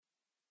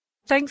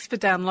Thanks for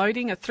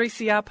downloading a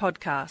 3CR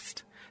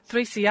podcast.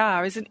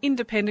 3CR is an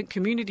independent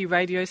community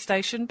radio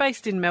station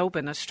based in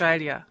Melbourne,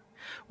 Australia.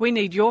 We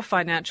need your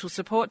financial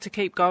support to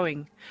keep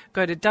going.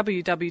 Go to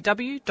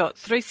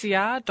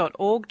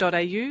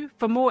www.3cr.org.au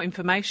for more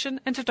information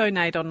and to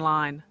donate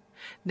online.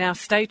 Now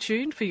stay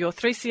tuned for your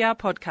 3CR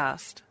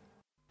podcast.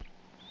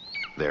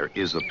 There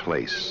is a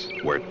place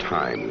where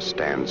time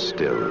stands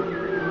still,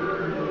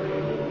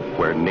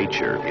 where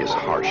nature is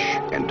harsh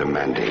and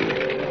demanding,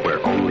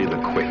 where only the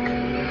quick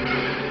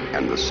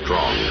and the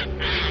strong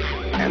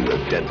and the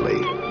deadly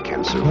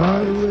can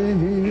survive.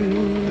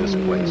 This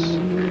place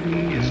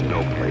is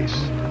no place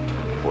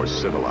for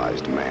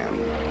civilized man.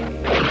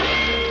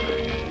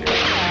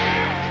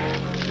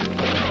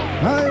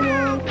 I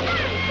want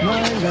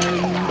my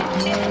land.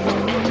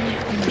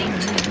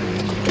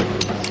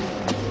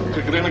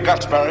 Kick it in the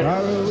guts, Barry.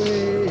 Far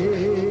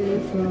away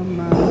from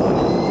my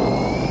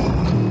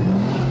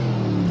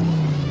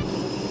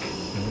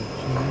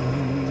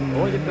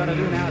All you've got to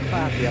do now is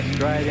pass the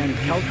Australian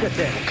culture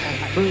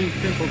test. 3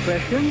 simple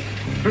questions,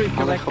 3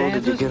 correct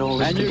answers,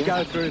 and you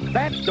go through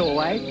that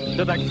doorway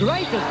to the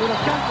greatest little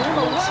country in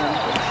the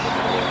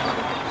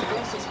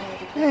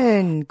world.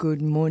 And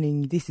good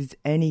morning, this is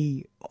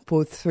Annie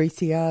for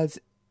 3CR's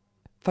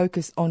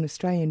Focus on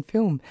Australian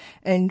Film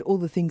and all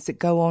the things that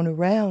go on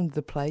around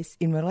the place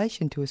in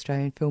relation to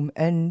Australian film.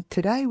 And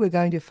today we're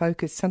going to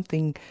focus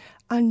something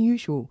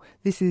unusual.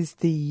 This is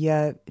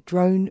the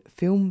Drone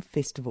Film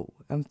Festival.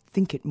 I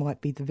think it might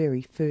be the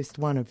very first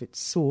one of its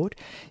sort.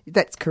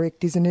 That's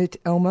correct, isn't it,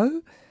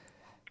 Elmo?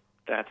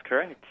 That's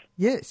correct.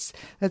 Yes,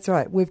 that's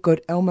right. We've got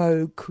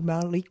Elmo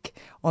Kumalik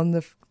on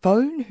the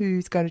phone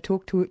who's going to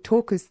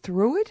talk us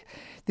through it.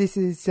 This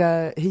is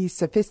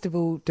he's a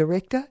festival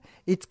director.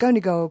 It's going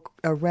to go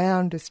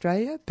around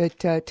Australia, but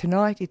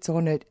tonight it's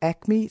on at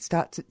ACME. It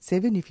starts at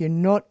 7. If you're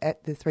not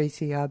at the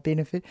 3CR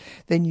benefit,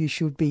 then you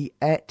should be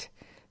at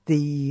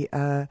the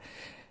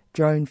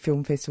Drone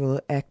Film Festival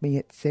at ACME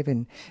at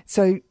 7.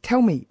 So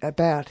tell me a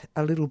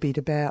little bit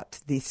about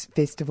this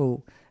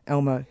festival,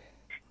 Elmo.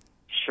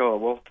 Sure.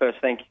 Well, first,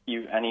 thank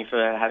you, Annie,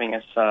 for having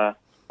us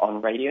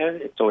on radio.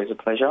 It's always a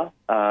pleasure.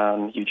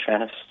 Huge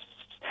fan of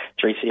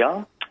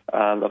 3CR.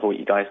 Love what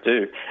you guys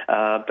do.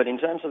 But in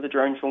terms of the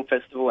Drone Film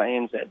Festival,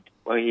 ANZ,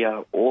 we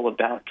are all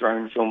about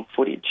drone film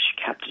footage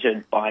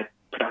captured by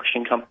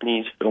production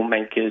companies,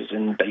 filmmakers,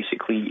 and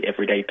basically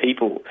everyday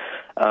people.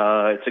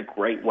 It's a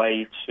great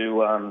way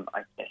to,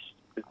 I guess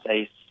you could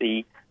say,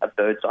 see a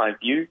bird's eye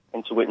view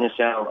and to witness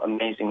our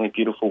amazingly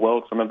beautiful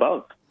world from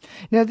above.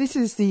 Now, this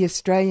is the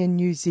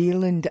Australian-New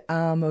Zealand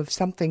arm of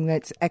something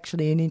that's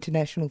actually an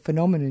international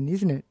phenomenon,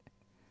 isn't it?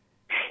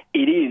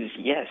 It is,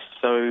 yes.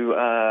 So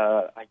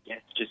I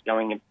guess just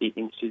going a bit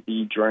into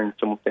the Drone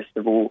Film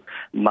Festival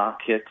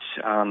market,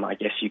 I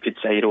guess you could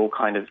say it all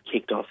kind of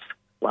kicked off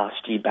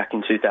last year back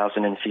in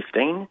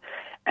 2015,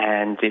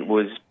 and it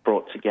was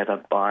brought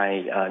together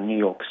by New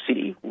York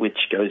City,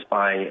 which goes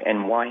by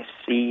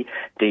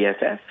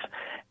NYCDFF.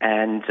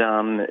 And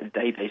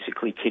they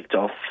basically kicked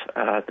off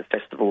the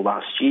festival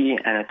last year,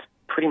 and it's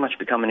pretty much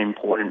become an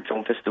important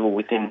film festival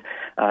within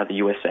the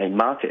USA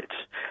market.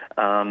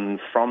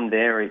 From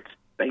there, it's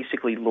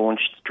basically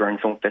launched drone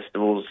film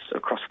festivals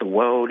across the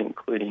world,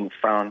 including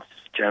France,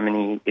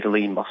 Germany,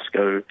 Italy,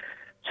 Moscow,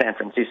 San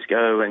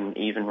Francisco, and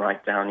even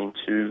right down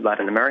into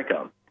Latin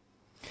America.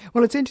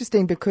 Well, it's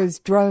interesting because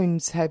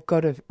drones have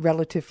got a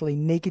relatively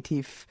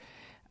negative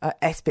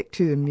aspect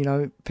to them. You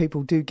know,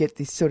 people do get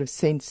this sort of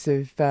sense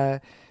of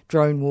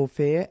drone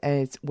warfare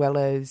as well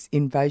as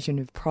invasion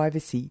of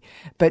privacy.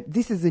 But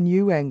this is a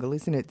new angle,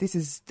 isn't it? This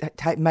is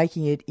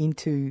making it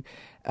into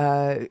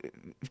owning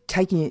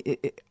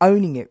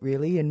it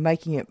really, and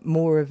making it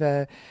more of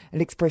an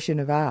expression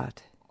of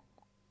art.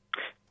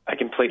 I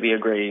completely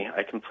agree.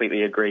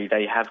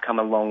 They have come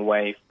a long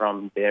way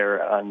from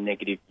their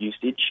negative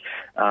usage.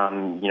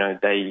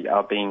 They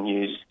are being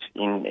used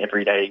in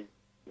everyday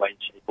way,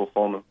 shape or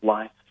form of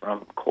life,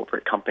 from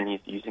corporate companies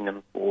using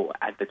them for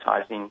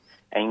advertising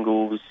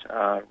angles,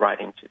 right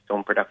into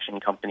film production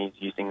companies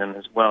using them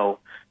as well.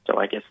 So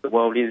I guess the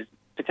world is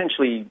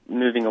potentially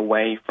moving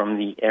away from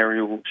the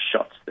aerial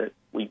shots that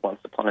we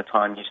once upon a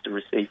time used to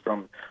receive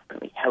from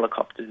only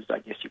helicopters, I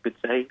guess you could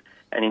say,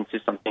 and into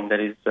something that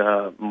is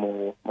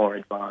more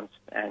advanced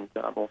and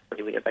more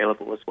freely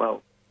available as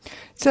well.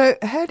 So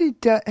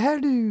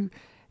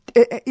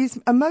is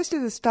most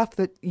of the stuff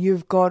that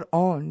you've got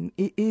on,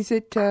 is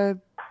it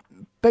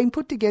being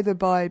put together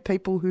by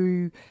people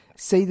who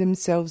see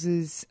themselves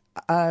as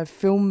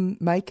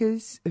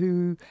filmmakers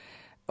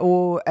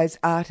or as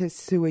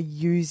artists who are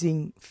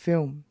using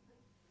film?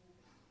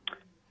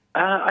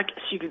 I guess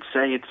you could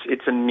say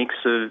it's a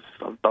mix of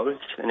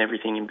both and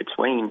everything in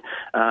between.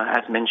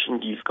 As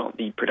mentioned, you've got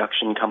the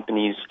production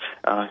companies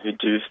who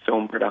do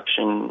film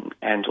production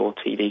and or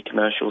TV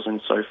commercials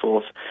and so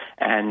forth,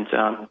 and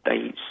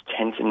they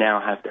tend to now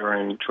have their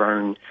own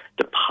drone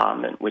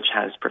department, which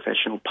has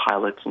professional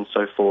pilots and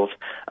so forth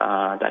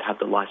that have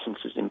the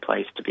licenses in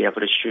place to be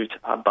able to shoot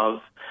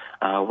above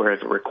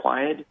wherever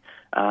required.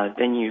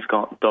 Then you've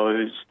got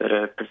those that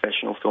are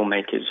professional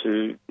filmmakers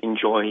who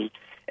enjoy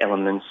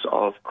elements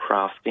of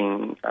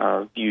crafting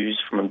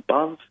views from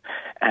above.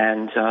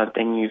 And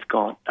then you've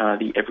got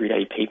the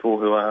everyday people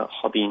who are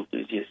hobby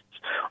enthusiasts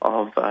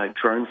of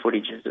drone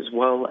footages as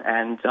well.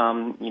 And,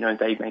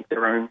 they make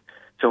their own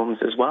films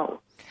as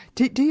well.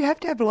 Do you have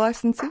to have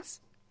licenses?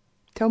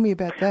 Tell me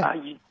about that.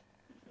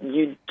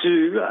 You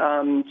do.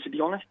 To be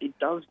honest, it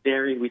does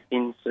vary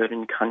within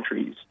certain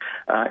countries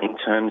in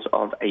terms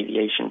of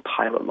aviation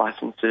pilot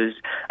licenses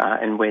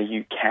and where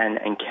you can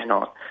and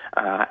cannot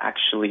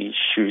actually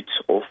shoot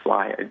or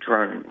fly a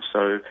drone.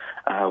 So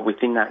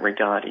within that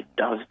regard, it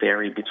does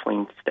vary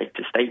between state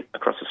to state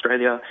across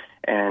Australia,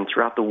 and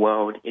throughout the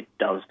world, it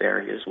does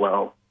vary as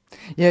well.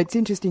 Yeah, it's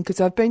interesting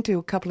because I've been to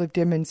a couple of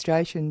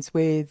demonstrations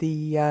where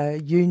the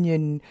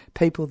union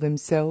people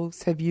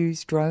themselves have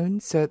used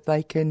drones so that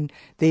they can,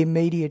 their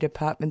media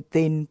department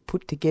then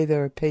put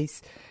together a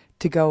piece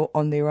to go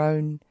on their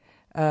own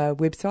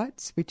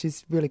websites, which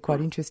is really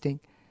quite interesting.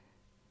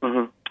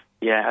 Mm-hmm.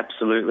 Yeah,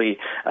 absolutely.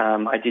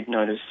 I did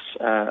notice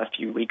a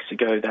few weeks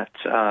ago that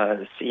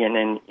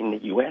CNN in the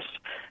US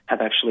have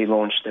actually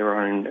launched their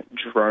own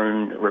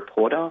drone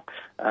reporter,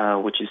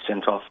 which is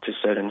sent off to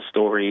certain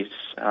stories,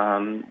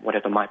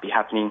 whatever might be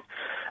happening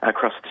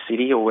across the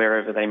city or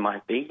wherever they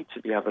might be, to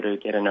be able to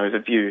get an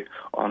overview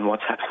on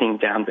what's happening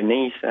down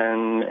beneath,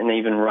 and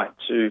even right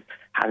to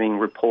having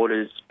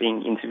reporters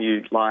being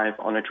interviewed live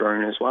on a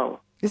drone as well.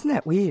 Isn't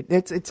that weird?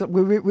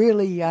 We're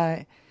really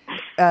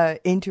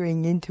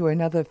entering into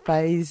another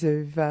phase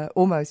of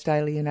almost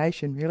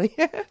alienation, really.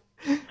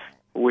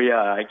 We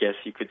are, I guess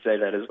you could say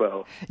that as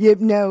well. Yeah,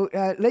 no,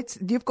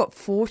 you've got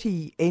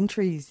 40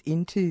 entries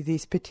into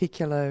this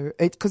particular,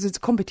 because it's a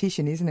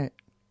competition, isn't it?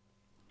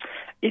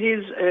 It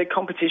is a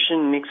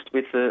competition mixed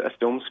with a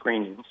film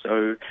screening.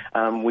 So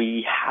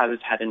we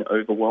have had an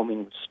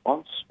overwhelming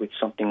response with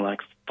something like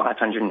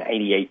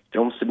 588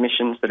 film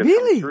submissions that have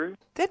come through.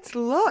 That's a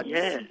lot.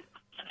 Yeah.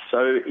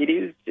 So it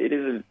is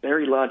a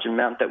very large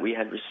amount that we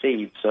had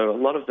received. So a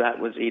lot of that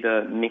was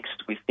either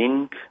mixed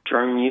within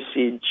drone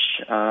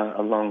usage,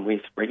 along with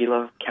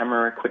regular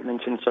camera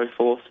equipment and so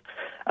forth.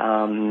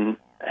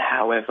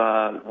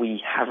 However,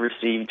 we have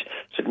received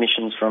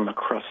submissions from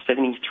across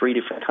 73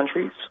 different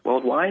countries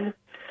worldwide.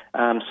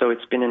 So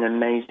it's been an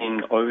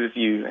amazing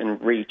overview and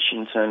reach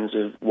in terms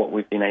of what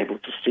we've been able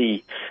to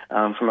see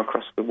from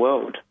across the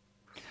world.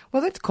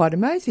 Well, that's quite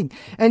amazing.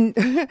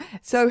 And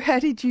so how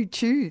did you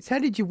choose? How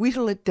did you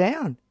whittle it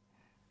down?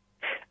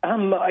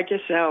 I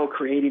guess our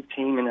creative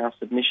team and our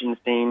submissions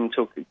team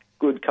took a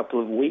good couple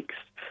of weeks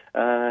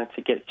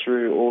to get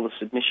through all the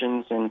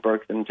submissions and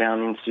broke them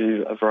down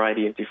into a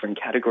variety of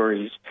different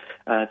categories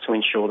to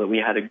ensure that we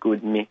had a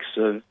good mix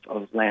of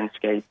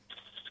landscape,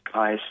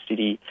 sky,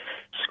 city,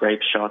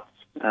 scrape shots,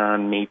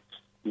 meets,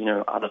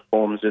 other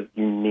forms of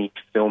unique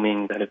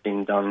filming that have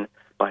been done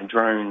by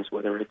drones,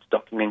 whether it's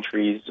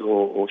documentaries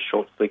or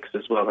short flicks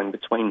as well in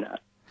between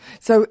that.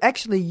 So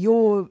actually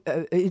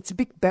it's a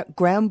bit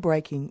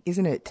groundbreaking,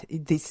 isn't it,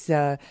 this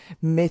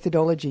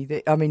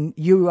methodology?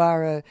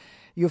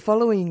 You're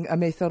following a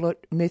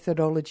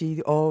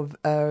methodology of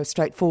a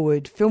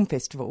straightforward film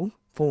festival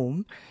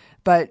form,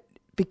 but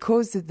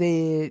because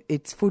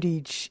it's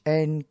footage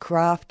and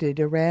crafted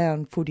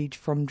around footage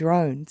from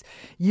drones,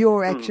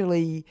 you're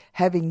actually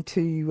having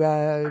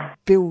to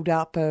build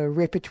up a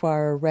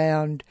repertoire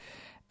around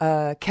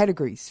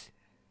categories.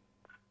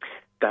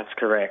 That's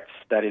correct.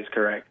 That is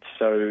correct.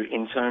 So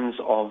in terms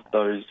of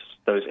those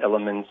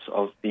elements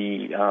of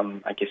the,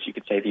 I guess you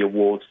could say, the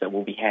awards that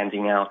we'll be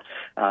handing out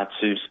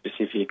to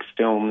specific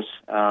films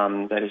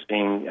that is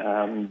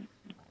being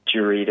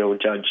juried or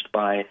judged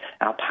by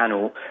our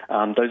panel,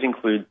 those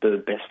include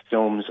the best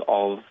films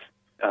of,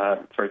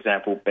 for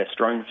example, best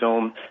drone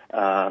film,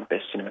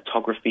 best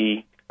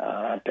cinematography,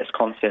 best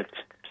concept,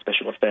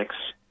 special effects,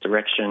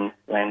 direction,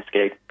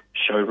 landscape,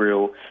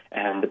 showreel,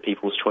 and the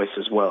People's Choice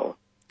as well.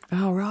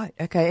 Oh, right.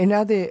 Okay. And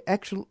are there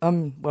actual,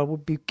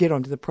 we'll get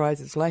onto the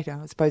prizes later.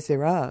 I suppose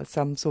there are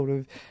some sort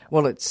of,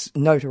 it's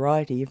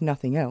notoriety, if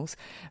nothing else.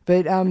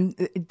 But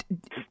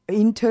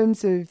in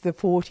terms of the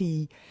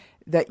 40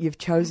 that you've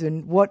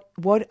chosen, what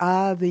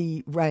are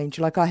the range?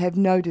 Like, I have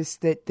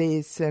noticed that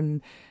there's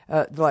some,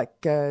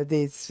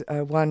 there's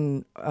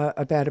one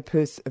about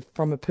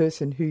from a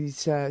person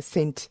who's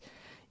sent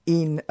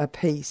in a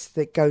piece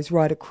that goes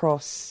right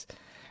across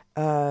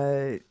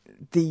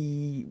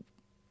the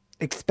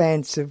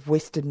expanse of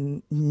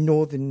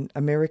Northern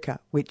America,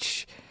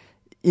 which,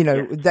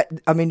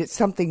 it's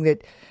something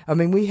that,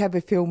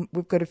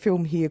 we've got a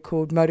film here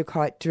called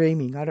Motorkite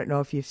Dreaming. I don't know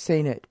if you've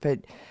seen it, but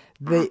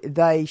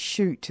they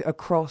shoot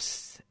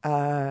across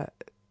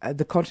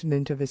the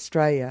continent of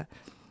Australia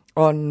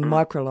on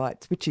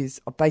microlights, which is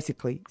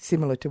basically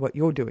similar to what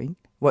you're doing,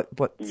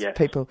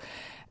 people,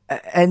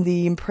 and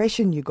the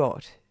impression you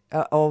got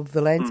of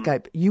the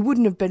landscape, you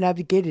wouldn't have been able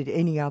to get it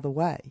any other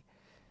way.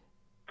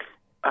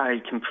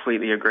 I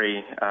completely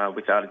agree,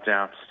 without a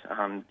doubt.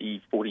 The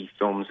 40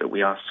 films that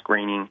we are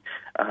screening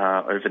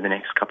over the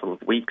next couple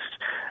of weeks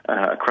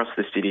across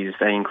the cities,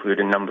 they include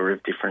a number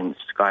of different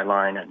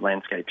skyline and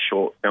landscape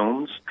short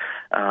films,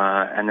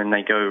 and then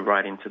they go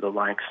right into the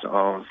likes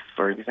of,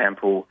 for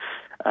example,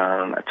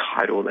 a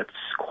title that's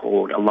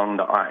called Along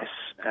the Ice,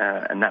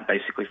 and that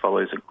basically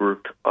follows a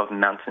group of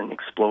mountain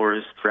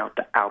explorers throughout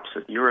the Alps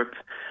of Europe,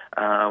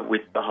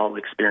 with the whole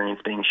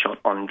experience being shot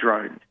on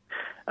drone.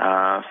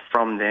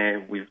 From there,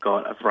 we've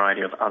got a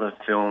variety of other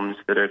films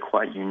that are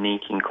quite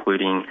unique,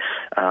 including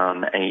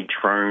a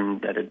drone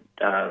that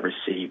had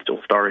received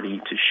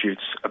authority to shoot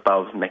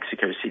above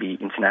Mexico City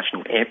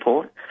International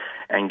Airport,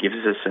 and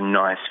gives us a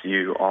nice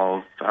view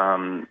of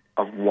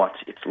what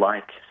it's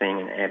like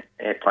seeing an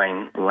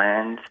airplane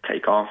land,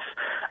 take off,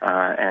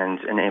 and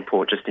an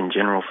airport just in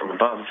general from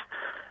above.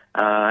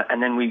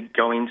 And then we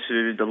go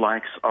into the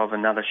likes of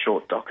another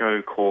short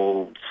doco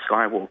called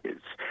Skywalkers,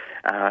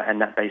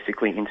 and that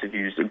basically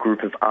interviews a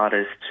group of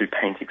artists who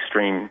paint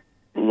extreme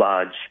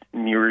large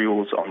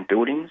murals on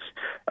buildings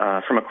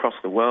from across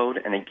the world,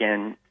 and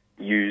again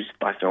used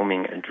by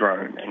filming a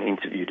drone and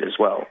interviewed as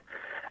well.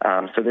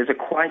 So there's a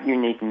quite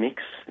unique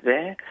mix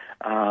there,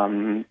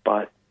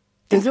 but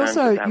there's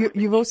also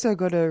you've also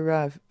got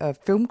a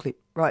film clip,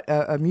 right?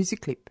 A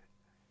music clip.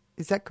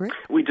 Is that correct?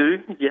 We do,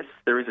 yes.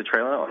 There is a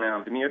trailer on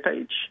our Vimeo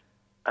page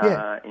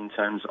in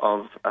terms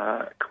of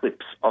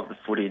clips of the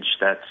footage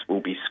that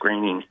we'll be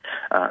screening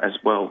as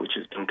well, which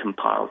has been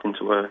compiled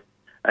into a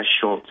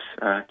short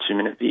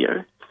 2-minute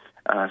video.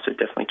 So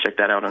definitely check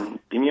that out on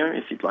Vimeo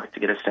if you'd like to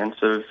get a sense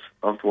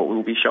of what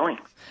we'll be showing.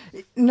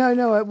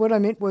 No, what I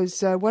meant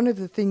was one of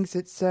the things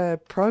that's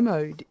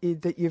promoed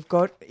that you've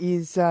got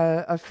is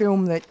a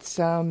film that's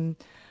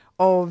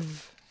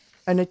of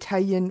an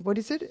Italian, what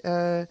is it?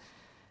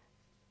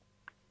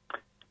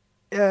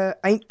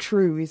 Ain't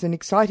True is an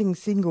exciting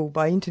single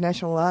by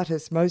international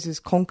artist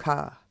Moses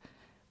Concar,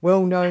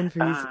 well known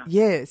for his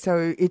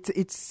So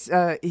it's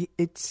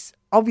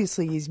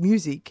obviously his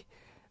music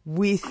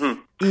with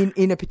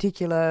in a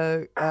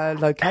particular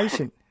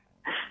location.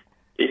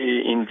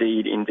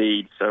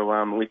 Indeed. So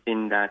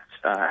within that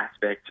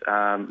aspect,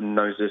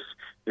 Moses,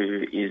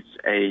 who is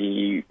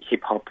a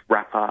hip-hop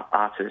rapper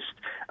artist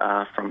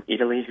from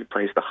Italy who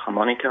plays the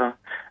harmonica.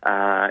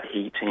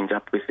 He teamed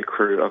up with a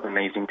crew of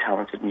amazing,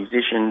 talented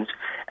musicians,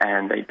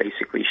 and they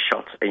basically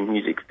shot a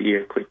music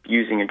video clip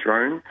using a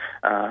drone,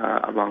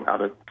 along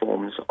other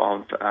forms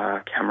of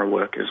camera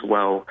work as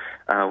well,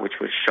 which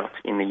was shot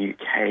in the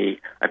UK,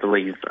 I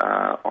believe,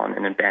 on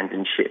an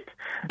abandoned ship.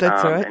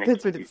 That's right,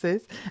 that's what it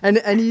says.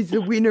 And he's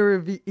the winner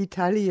of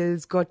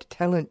Italia's Got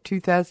Talent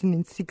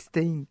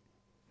 2016.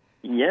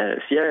 Yes.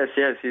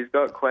 He's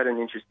got quite an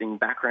interesting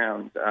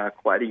background,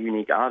 quite a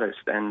unique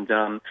artist. And,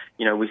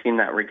 within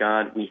that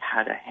regard, we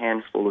had a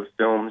handful of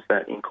films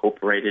that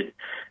incorporated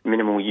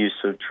minimal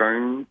use of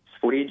drone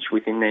footage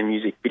within their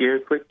music video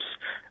clips.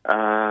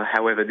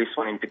 However, this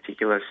one in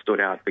particular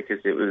stood out because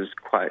it was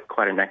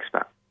quite an X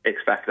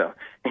factor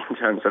in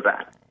terms of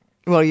that.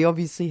 Well, you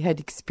obviously had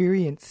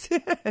experience.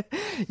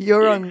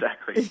 You're on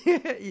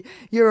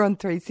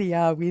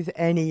 3CR with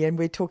Annie, and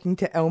we're talking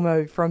to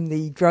Elmo from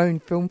the Drone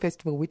Film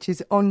Festival, which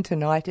is on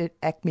tonight at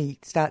ACME.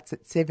 It starts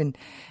at 7,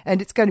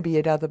 and it's going to be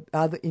at other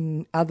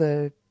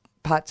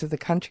parts of the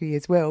country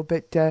as well.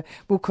 But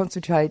we'll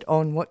concentrate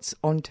on what's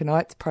on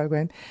tonight's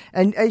program.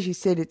 And as you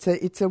said,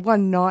 it's a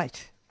one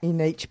night in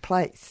each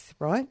place,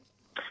 right?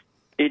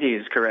 It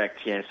is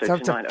correct. Yeah. So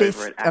tonight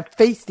it's a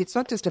feast. It's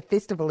not just a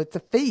festival; it's a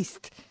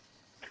feast.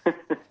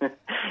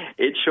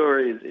 It sure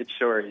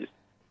is.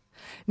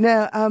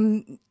 Now,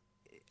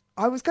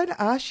 I was going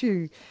to ask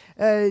you,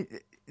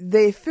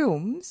 their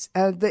films,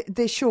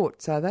 they're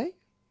shorts, are they?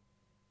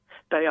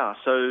 They are.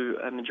 So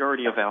a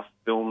majority of our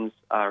films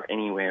are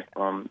anywhere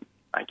from,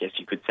 I guess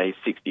you could say,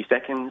 60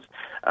 seconds,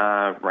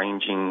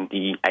 ranging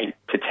the 8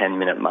 to 10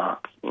 minute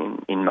mark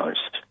in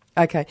most.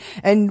 Okay.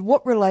 And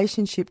what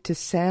relationship to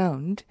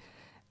sound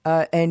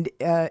and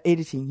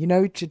editing?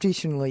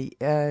 Traditionally,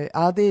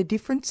 are there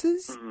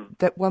differences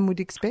that one would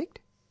expect?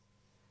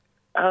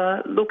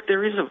 Look,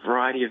 there is a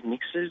variety of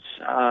mixes.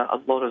 A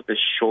lot of the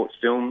short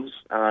films,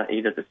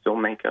 either the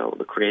filmmaker or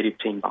the creative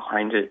team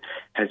behind it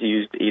has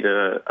used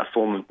either a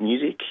form of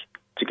music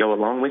to go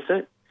along with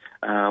it,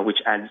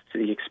 which adds to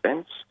the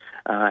expense.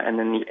 And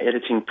then the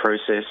editing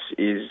process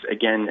is,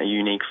 again, a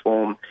unique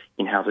form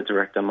in how the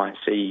director might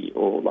see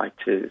or like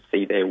to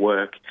see their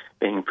work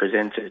being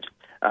presented.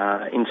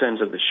 In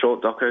terms of the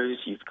short docos,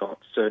 you've got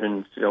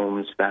certain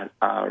films that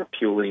are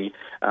purely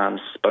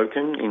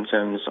spoken in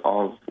terms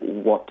of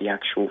what the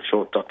actual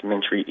short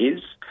documentary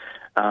is.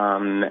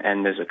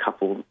 And there's a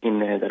couple in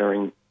there that are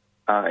in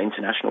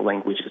international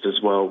languages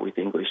as well with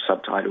English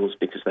subtitles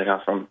because they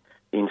are from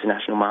the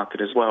international market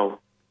as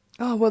well.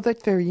 Oh, well,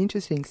 that's very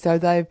interesting. So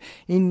they've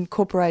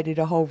incorporated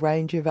a whole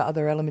range of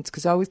other elements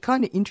because I was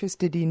kind of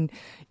interested in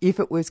if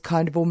it was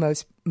kind of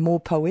almost more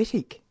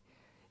poetic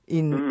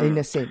in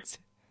a sense.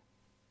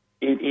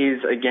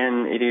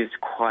 It is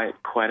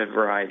quite a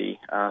variety.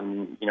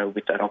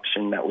 With that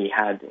option that we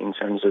had in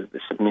terms of the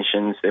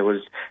submissions, there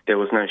was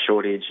no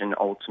shortage, and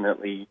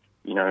ultimately,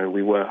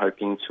 we were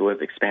hoping to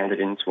have expanded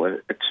into a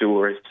 2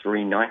 or a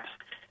 3 night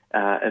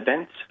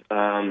event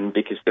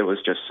because there was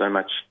just so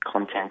much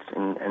content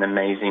and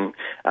amazing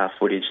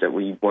footage that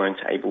we weren't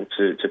able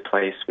to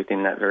place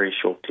within that very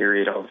short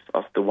period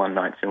of the one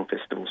night film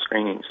festival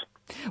screenings.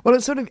 Well,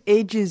 it sort of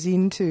edges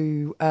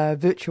into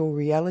virtual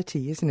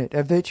reality, isn't it?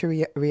 A virtual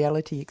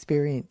reality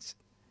experience.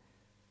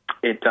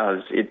 It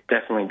does. It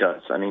definitely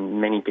does. I mean,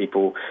 many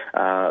people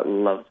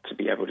love to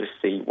be able to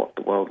see what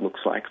the world looks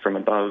like from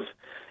above.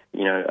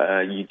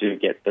 You do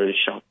get those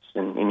shots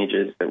and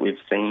images that we've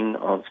seen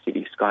of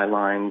city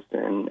skylines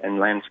and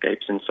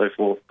landscapes and so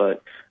forth,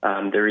 but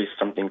there is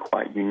something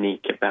quite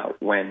unique about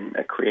when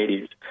a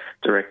creative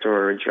director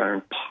or a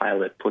drone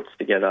pilot puts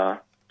together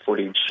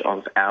footage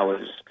of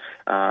hours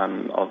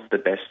of the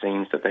best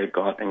scenes that they've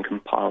got and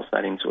compiles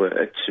that into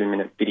a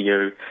 2-minute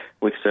video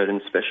with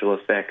certain special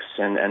effects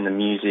and the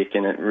music,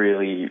 and it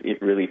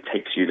really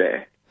takes you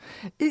there.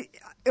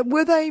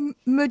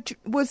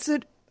 Was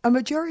it a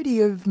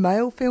majority of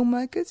male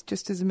filmmakers,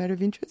 just as a matter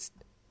of interest?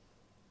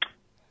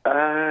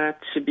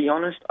 To be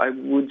honest, I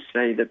would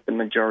say that the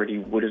majority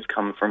would have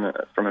come from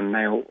a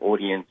male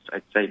audience.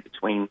 I'd say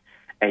between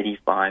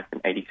 85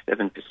 and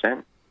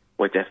 87%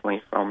 were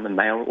definitely from the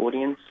male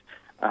audience.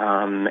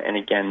 And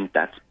again,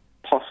 that's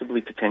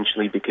possibly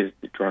potentially because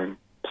the drone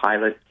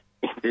pilot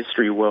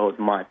industry world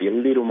might be a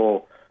little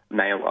more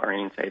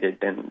male-orientated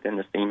than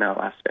the female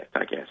aspect,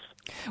 I guess.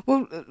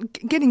 Well,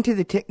 getting to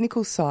the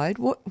technical side,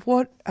 what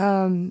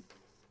are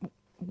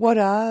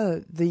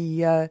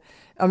the?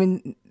 I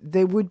mean,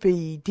 there would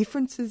be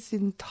differences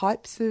in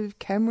types of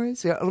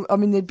cameras. I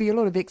mean, there'd be a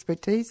lot of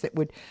expertise that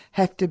would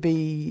have to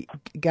be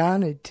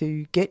garnered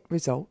to get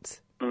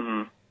results.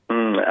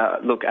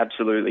 Look,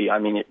 absolutely. I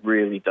mean, it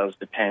really does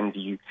depend.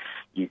 You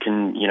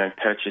can,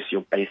 purchase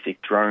your basic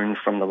drone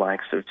from the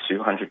likes of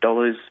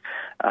 $200,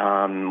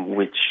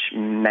 which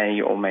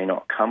may or may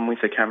not come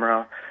with a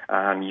camera.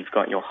 You've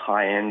got your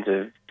high end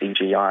of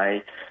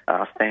DJI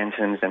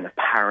Phantoms and the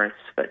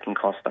Parrots that can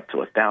cost up to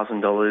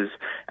 $1,000.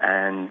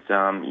 And,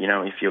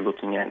 if you're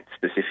looking at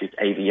specific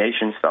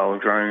aviation style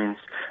drones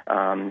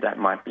that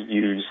might be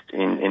used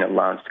in a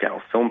large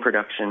scale film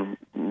production,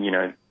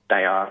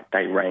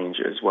 they range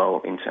as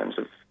well in terms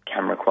of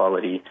camera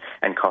quality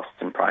and costs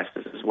and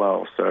prices as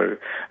well. So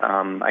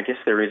I guess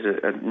there is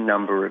a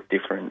number of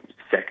different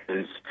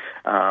sectors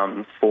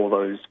for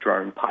those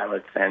drone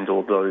pilots and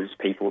all those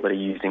people that are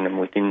using them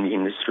within the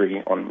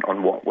industry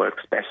on what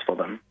works best for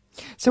them.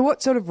 So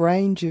what sort of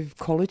range of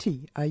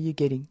quality are you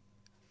getting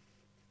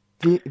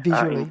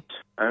visually?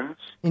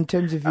 In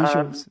terms of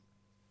visuals?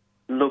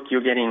 Look,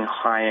 you're getting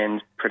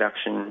high-end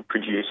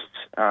production-produced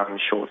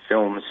short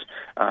films.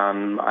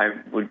 I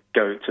would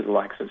go to the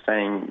likes of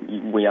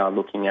saying we are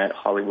looking at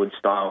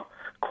Hollywood-style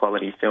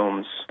quality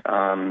films.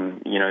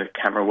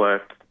 Camera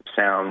work,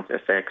 sound,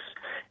 effects,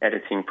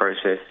 editing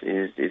process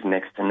is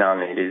next to none.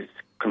 It is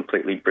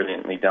completely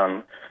brilliantly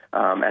done,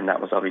 and that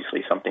was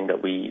obviously something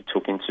that we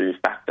took into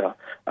factor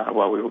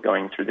while we were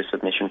going through the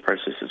submission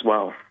process as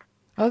well.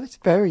 Oh, that's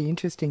very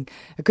interesting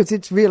because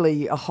it's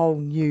really a whole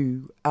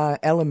new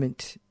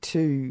element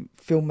to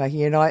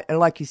filmmaking. And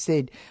like you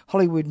said,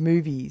 Hollywood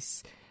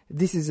movies,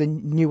 this is a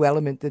new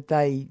element that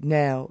they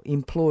now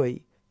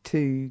employ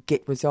to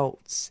get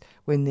results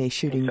when they're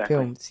shooting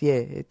films. Yeah,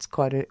 it's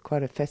quite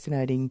a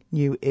fascinating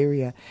new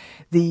area.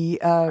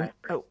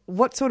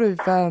 What sort of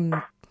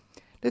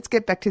let's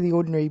get back to the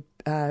ordinary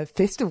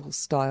festival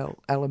style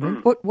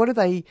element. What are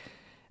they?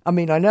 I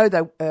mean, I know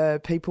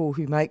that people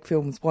who make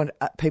films want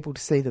people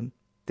to see them.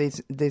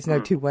 There's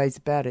no two ways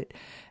about it.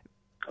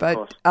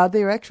 But are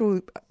there actual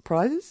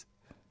prizes?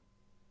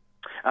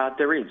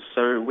 There is.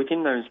 So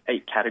within those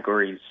 8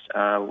 categories,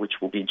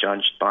 which will be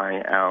judged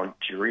by our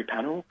jury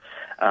panel,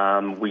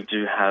 we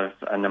do have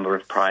a number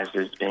of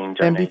prizes being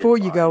donated. And before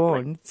you go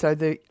on, so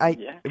the 8,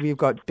 we've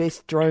got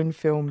Best Drone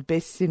Film,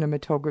 Best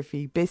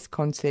Cinematography, Best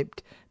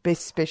Concept,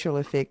 Best Special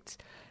Effects,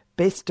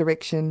 Best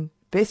Direction,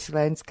 Best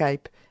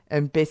Landscape,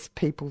 and Best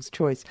People's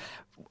Choice.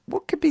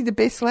 What could be the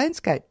best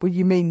landscape? Well,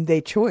 you mean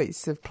their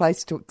choice of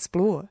place to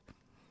explore?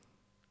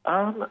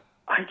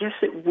 I guess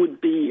it would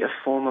be a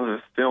form of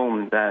a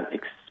film that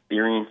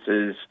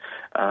experiences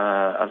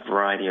a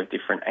variety of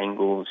different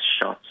angles,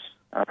 shots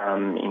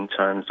in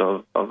terms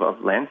of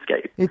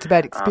landscape. It's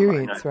about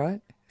experience,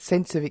 right?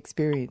 Sense of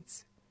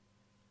experience.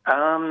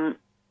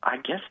 I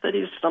guess that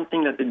is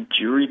something that the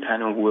jury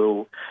panel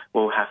will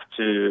have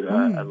to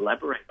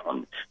elaborate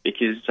on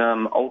because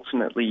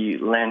ultimately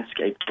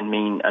landscape can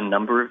mean a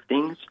number of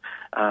things.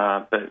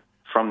 But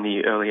from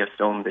the earlier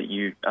film that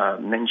you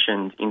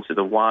mentioned, Into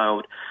the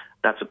Wild,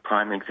 that's a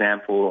prime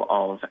example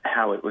of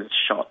how it was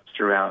shot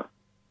throughout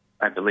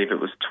I believe it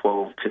was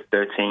 12 to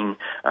 13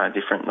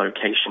 different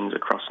locations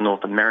across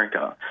North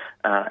America,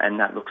 and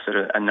that looks at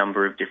a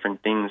number of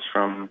different things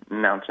from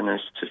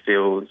mountainous to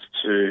fields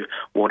to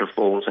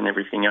waterfalls and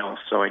everything else.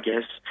 So I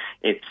guess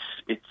it's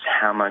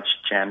how much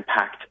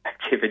jam-packed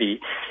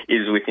activity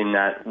is within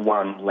that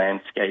one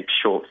landscape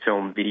short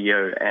film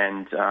video,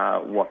 and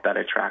what that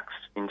attracts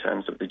in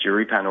terms of the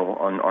jury panel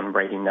on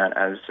rating that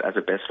as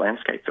a best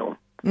landscape film.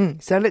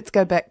 So let's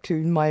go back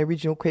to my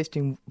original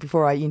question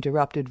before I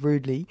interrupted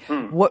rudely.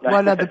 What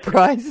are the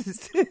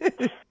prizes?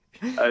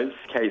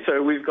 Okay,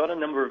 so we've got a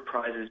number of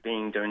prizes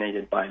being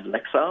donated by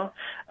Lexar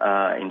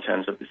in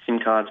terms of the SIM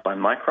cards by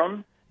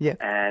Micron. Yeah.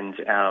 And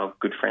our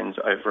good friends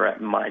over at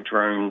My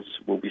Drones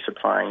will be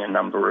supplying a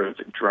number of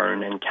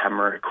drone and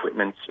camera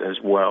equipment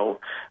as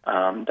well.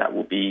 That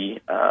will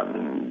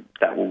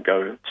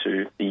go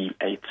to the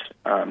 8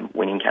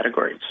 winning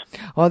categories.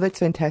 Oh, that's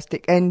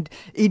fantastic! And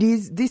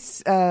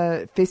this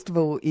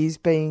festival is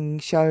being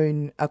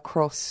shown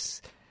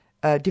across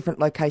different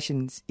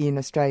locations in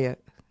Australia,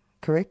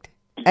 correct?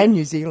 Yes, and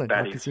New Zealand,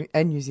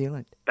 and New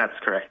Zealand. That's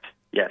correct.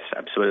 Yes,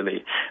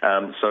 absolutely.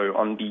 So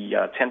on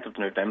the 10th of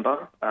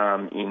November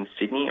in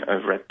Sydney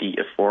over at the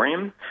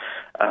Euphorium,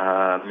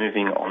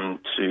 moving on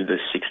to the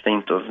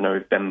 16th of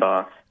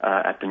November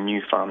at the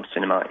New Farm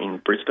Cinema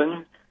in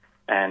Brisbane,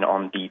 and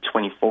on the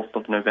 24th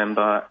of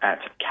November at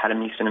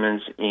Academy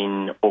Cinemas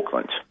in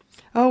Auckland.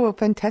 Oh, well,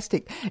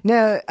 fantastic.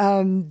 Now,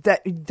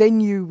 then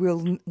you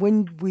will,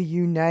 when will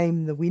you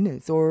name the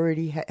winners, or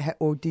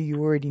do you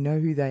already know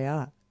who they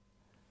are?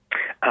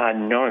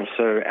 No,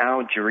 so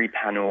our jury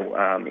panel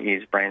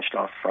is branched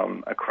off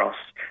from across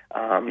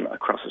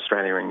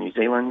Australia and New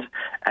Zealand,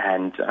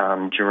 and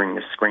during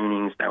the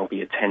screenings they'll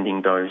be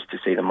attending those to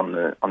see them on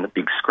the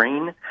big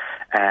screen,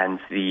 and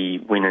the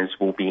winners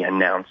will be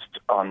announced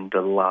on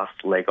the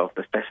last leg of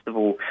the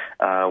festival,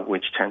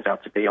 which turns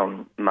out to be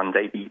on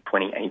Monday, the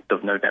 28th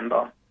of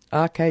November.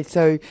 Okay,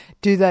 so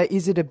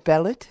is it a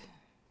ballot?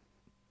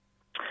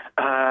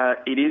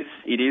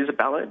 It is a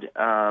ballot,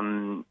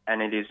 and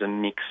it is a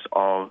mix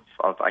of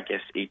I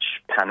guess each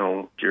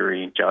panel,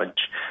 jury, judge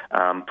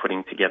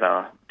putting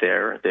together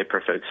their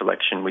preferred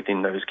selection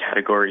within those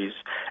categories,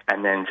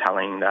 and then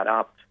tallying that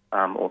up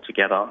all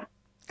together.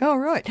 Oh,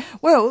 right.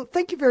 Well,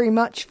 thank you very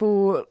much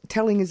for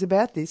telling us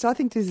about this. I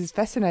think this is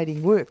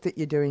fascinating work that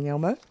you're doing,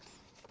 Elmo.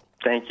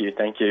 Thank you.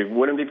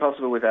 Wouldn't be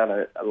possible without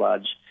a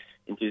large,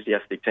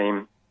 enthusiastic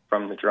team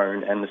from the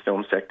drone and the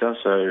film sector,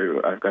 so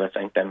I've got to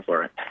thank them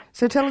for it.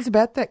 So tell us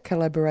about that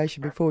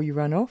collaboration before you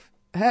run off.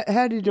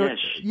 How did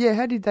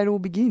that all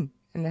begin,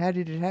 and how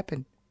did it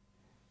happen?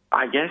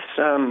 I guess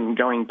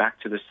going back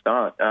to the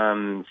start,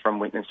 from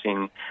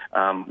witnessing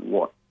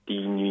what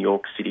the New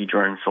York City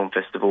Drone Film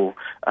Festival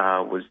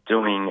was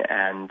doing,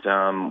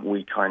 and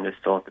we kind of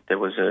thought that there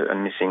was a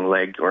missing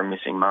leg or a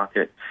missing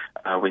market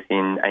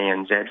within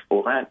ANZ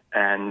for that,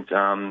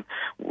 and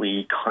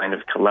we kind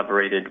of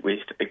collaborated with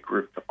a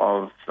group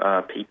of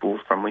people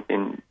from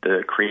within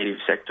the creative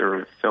sector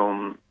of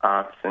film,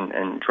 arts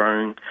and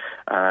drone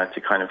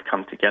to kind of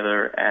come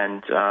together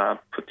and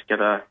put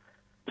together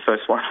the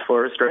first one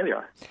for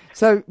Australia.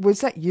 So was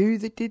that you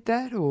that did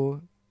that,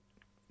 or...?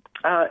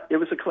 It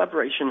was a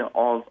collaboration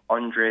of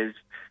Andres,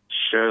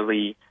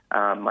 Shirley,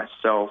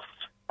 myself,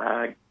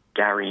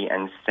 Gary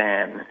and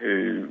Sam,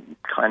 who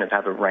kind of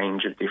have a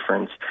range of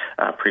different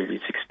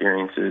previous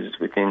experiences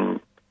within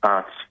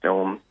arts,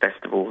 film,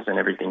 festivals and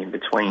everything in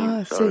between. Oh,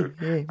 I see.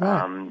 Yeah,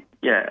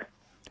 right.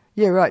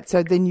 Yeah, right.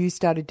 So then you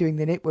started doing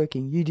the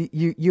networking.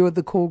 You're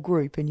the core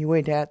group, and you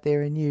went out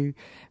there and you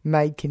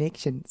made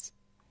connections.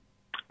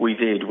 We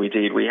did.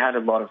 We had a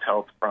lot of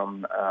help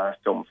from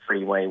Film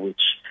Freeway,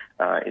 which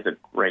is a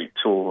great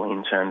tool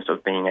in terms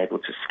of being able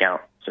to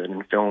scout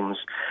certain films.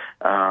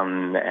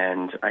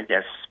 And I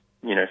guess,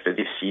 for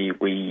this year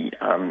we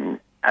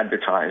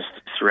advertised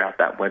throughout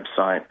that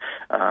website,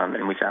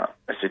 and without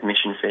a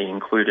submission fee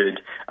included,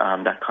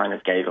 that kind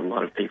of gave a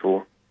lot of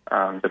people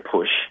the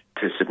push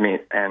to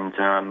submit,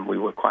 and we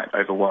were quite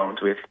overwhelmed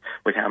with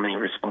how many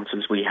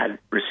responses we had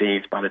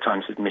received by the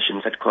time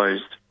submissions had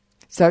closed.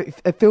 So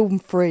Film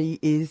Free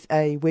is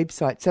a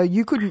website. So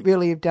you couldn't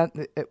really have done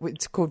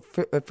it's called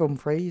Film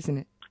Free, isn't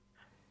it?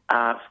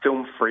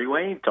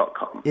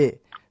 Filmfreeway.com. Yeah.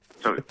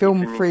 So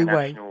Film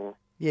Freeway.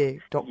 Yeah.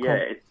 .com. Yeah,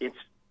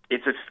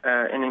 it's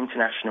an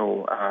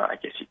international, I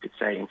guess you could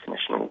say,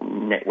 international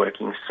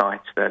networking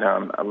site that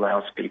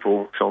allows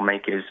people,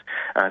 filmmakers,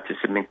 to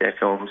submit their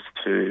films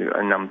to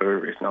a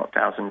number, if not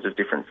thousands, of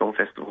different film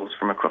festivals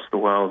from across the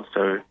world.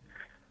 So.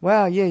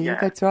 Wow, yeah,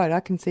 that's right. I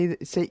can see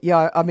that.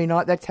 Yeah, I mean,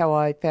 that's how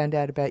I found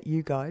out about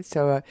you guys.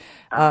 So,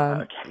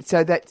 okay.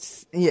 So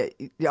that's, yeah,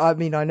 I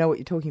mean, I know what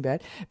you're talking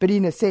about. But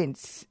in a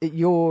sense,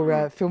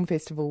 your film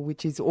festival,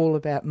 which is all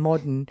about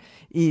modern,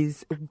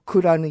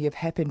 could only have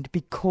happened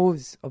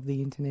because of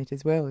the internet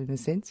as well, in a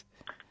sense.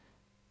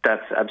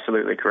 That's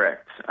absolutely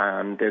correct.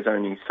 There's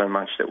only so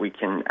much that we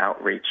can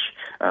outreach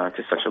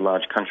to such a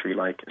large country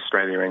like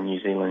Australia and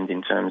New Zealand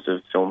in terms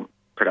of film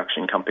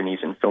production companies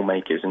and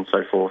filmmakers and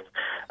so forth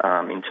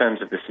in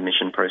terms of the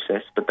submission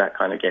process, but that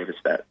kind of gave us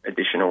that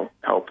additional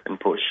help and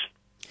push.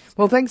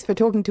 Well, thanks for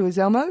talking to us,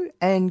 Elmo,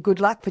 and good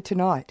luck for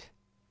tonight.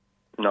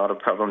 Not a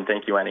problem.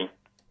 Thank you, Annie.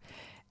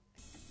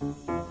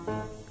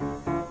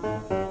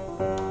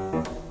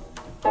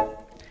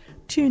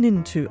 Tune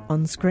in to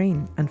On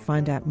Screen and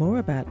find out more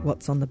about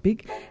what's on the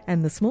big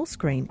and the small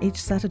screen each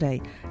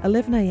Saturday,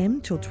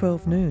 11am till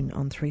 12 noon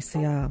on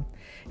 3CR.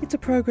 It's a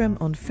program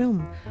on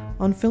film,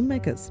 on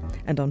filmmakers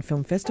and on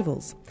film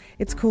festivals.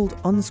 It's called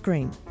On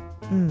Screen,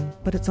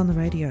 but it's on the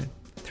radio,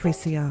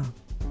 3CR.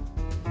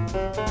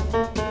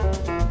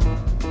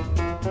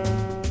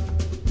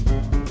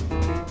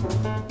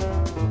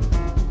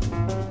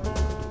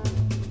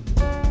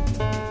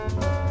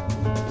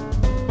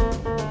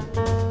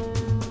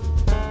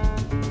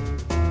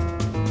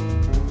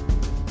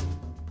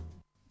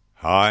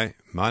 Hi,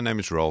 my name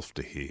is Rolf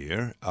de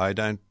Heer. I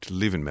don't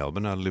live in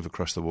Melbourne. I live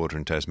across the water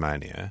in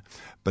Tasmania.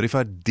 But if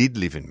I did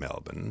live in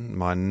Melbourne,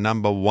 my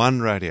number one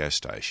radio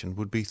station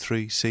would be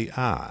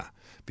 3CR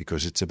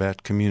because it's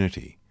about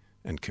community,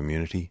 and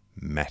community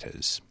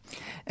matters.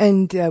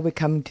 And we're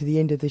coming to the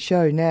end of the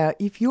show. Now,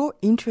 if you're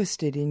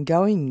interested in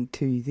going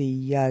to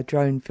the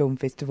Drone Film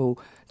Festival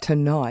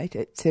tonight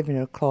at 7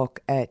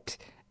 o'clock at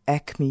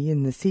Acme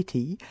in the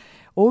city,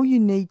 all you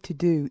need to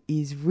do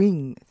is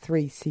ring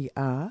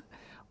 3CR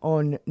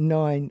on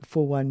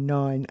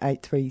 9419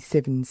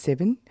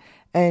 8377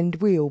 and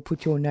we'll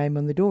put your name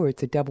on the door.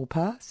 It's a double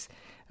pass.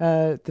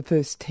 The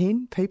first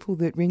 10 people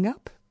that ring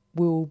up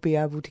will be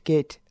able to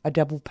get a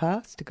double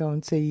pass to go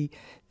and see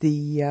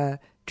the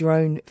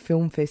Drone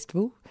Film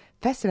Festival.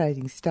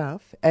 Fascinating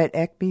stuff at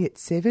Acme at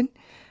 7.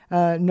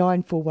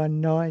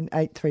 9419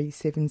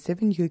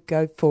 8377. You could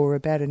go for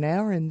about an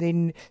hour and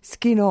then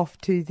skin off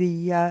to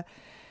the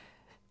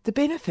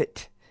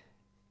benefit,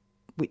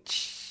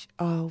 which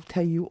I'll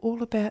tell you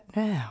all about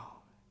now.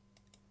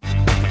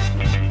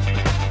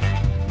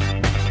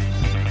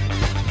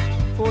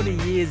 40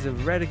 years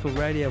of Radical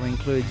Radio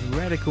includes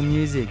radical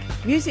music.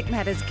 Music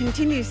Matters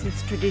continues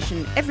this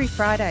tradition every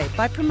Friday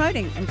by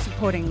promoting and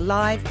supporting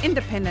live,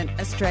 independent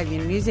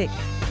Australian music.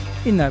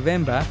 In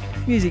November,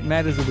 Music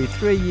Matters will be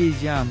 3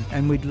 years young,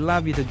 and we'd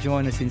love you to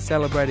join us in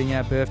celebrating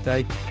our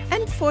birthday.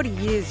 And 40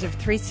 years of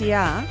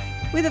 3CR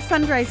with a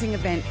fundraising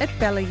event at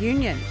Bella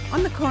Union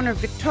on the corner of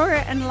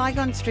Victoria and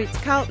Lygon Streets,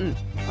 Carlton,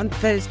 on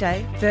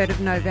Thursday, 3rd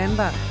of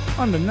November.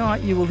 On the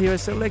night, you will hear a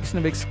selection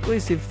of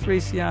exclusive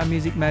 3CR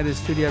Music Matters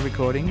studio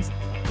recordings.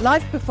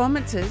 Live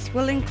performances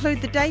will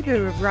include the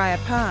debut of Raya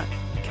Park,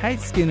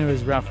 Kate Skinner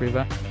as Rough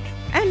River,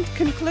 and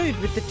conclude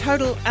with the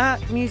total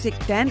art music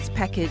dance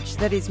package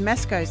that is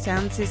Masco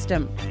Sound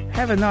System.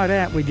 Have a night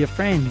out with your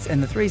friends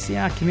and the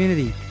 3CR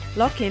community.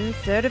 Lock in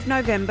 3rd of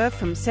November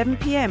from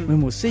 7pm. When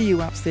we'll see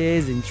you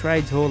upstairs in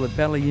Trades Hall at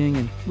Bella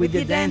Union with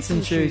your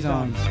dancing shoes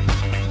on.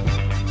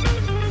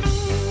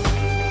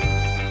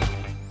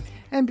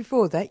 And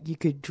before that, you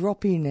could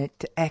drop in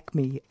at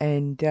Acme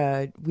and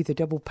with a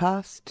double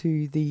pass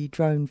to the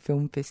Drone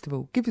Film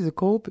Festival. Give us a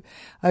call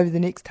over the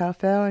next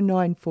half hour,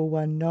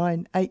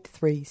 9419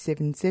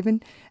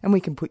 8377, and we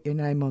can put your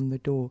name on the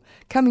door.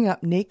 Coming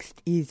up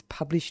next is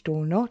Published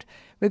or Not.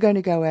 We're going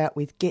to go out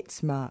with Get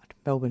Smart,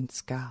 Melbourne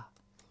Ska.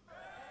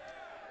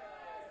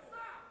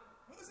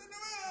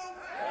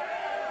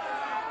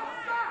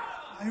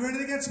 Are you ready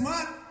to get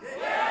smart?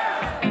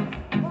 Yeah!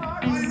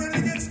 Are you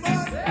ready to get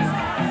smart?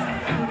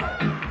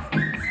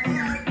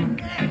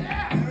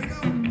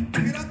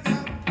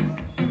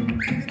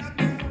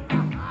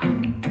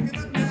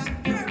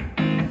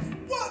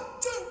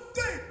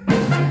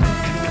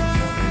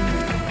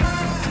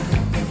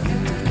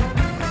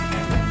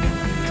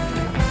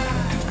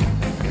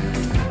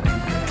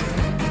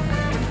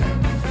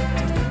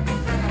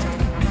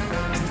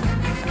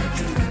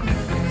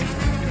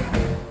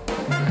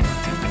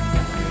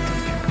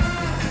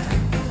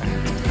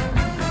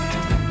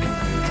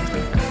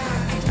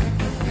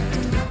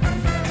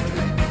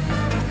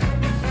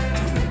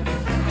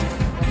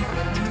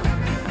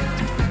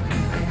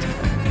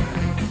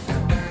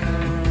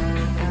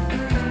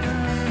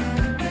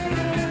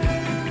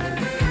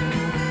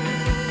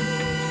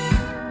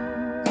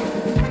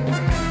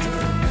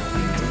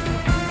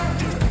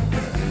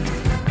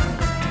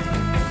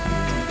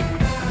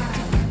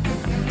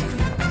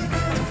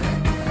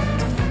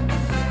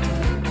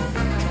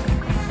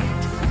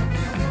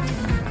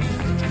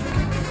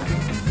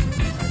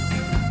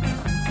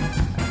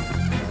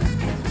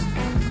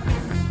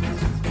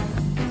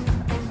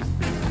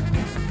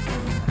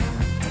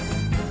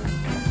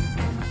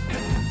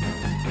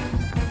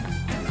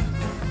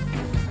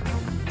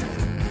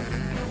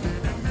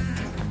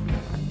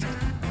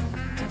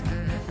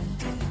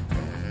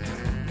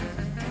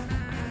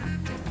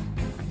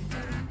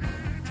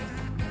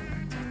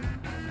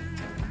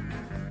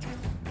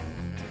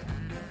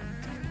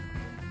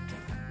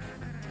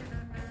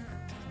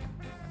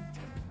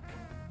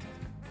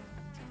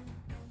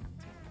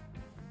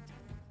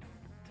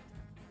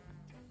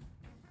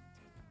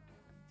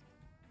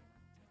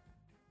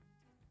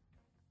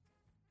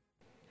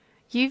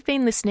 You've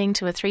been listening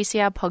to a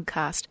 3CR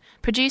podcast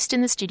produced in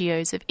the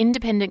studios of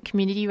independent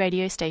community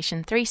radio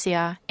station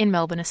 3CR in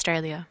Melbourne,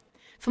 Australia.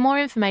 For more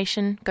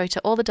information, go to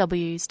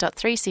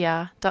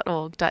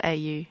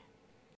allthews.3cr.org.au.